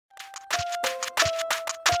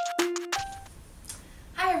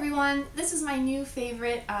everyone, this is my new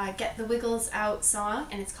favorite Get the Wiggles Out song,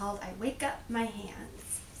 and it's called I Wake Up My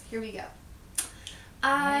Hands. Here we go.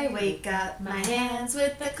 I wake up my hands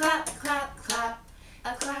with a clap, clap, clap,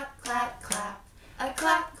 a clap, clap, clap, a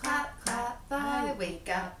clap, clap, clap. I wake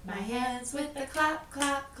up my hands with a clap,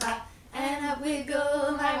 clap, clap, and I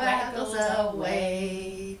wiggle my waggles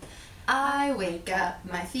away. I wake up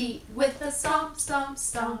my feet with a stomp, stomp,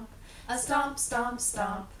 stomp, a stomp, stomp,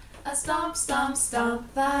 stomp, a stomp, stomp, stomp.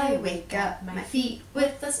 I wake up my feet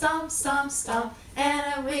with a stomp, stomp, stomp, and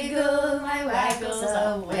I wiggle my waggles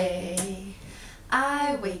away.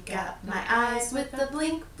 I wake up my eyes with a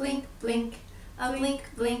blink, blink, blink, a blink,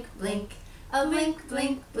 blink, blink, a blink,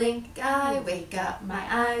 blink, blink. I wake up my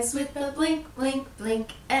eyes with a blink, blink,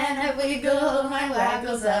 blink, and I wiggle my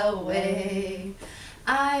waggles away.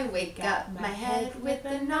 I wake up my head with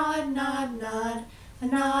a nod, nod, nod, a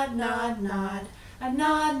nod, nod, nod, a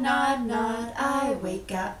nod, nod, nod. I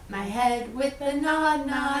wake up my head with a nod,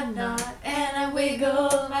 nod, nod, and I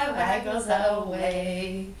wiggle my waggles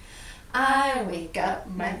away. I wake up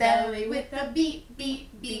my belly with a beep,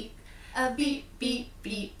 beep, beep, a beep, beep,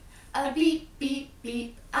 beep, a beep, beep,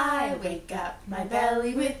 beep. I wake up my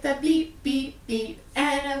belly with a beep, beep, beep,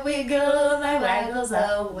 and I wiggle my waggles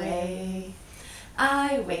away.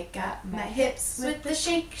 I wake up my hips with a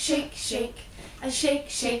shake, shake, shake, a shake,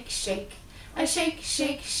 shake, shake, a shake,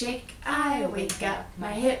 shake, shake. I wake up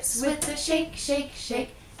my hips with a shake, shake,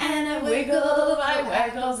 shake, and I wiggle my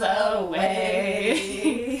waggles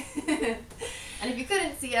away. And if you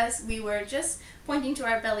couldn't see us, we were just pointing to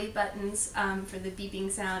our belly buttons for the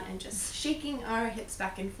beeping sound and just shaking our hips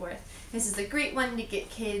back and forth. This is a great one to get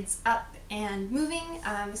kids up and moving,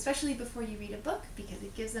 especially before you read a book, because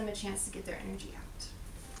it gives them a chance to get their energy out.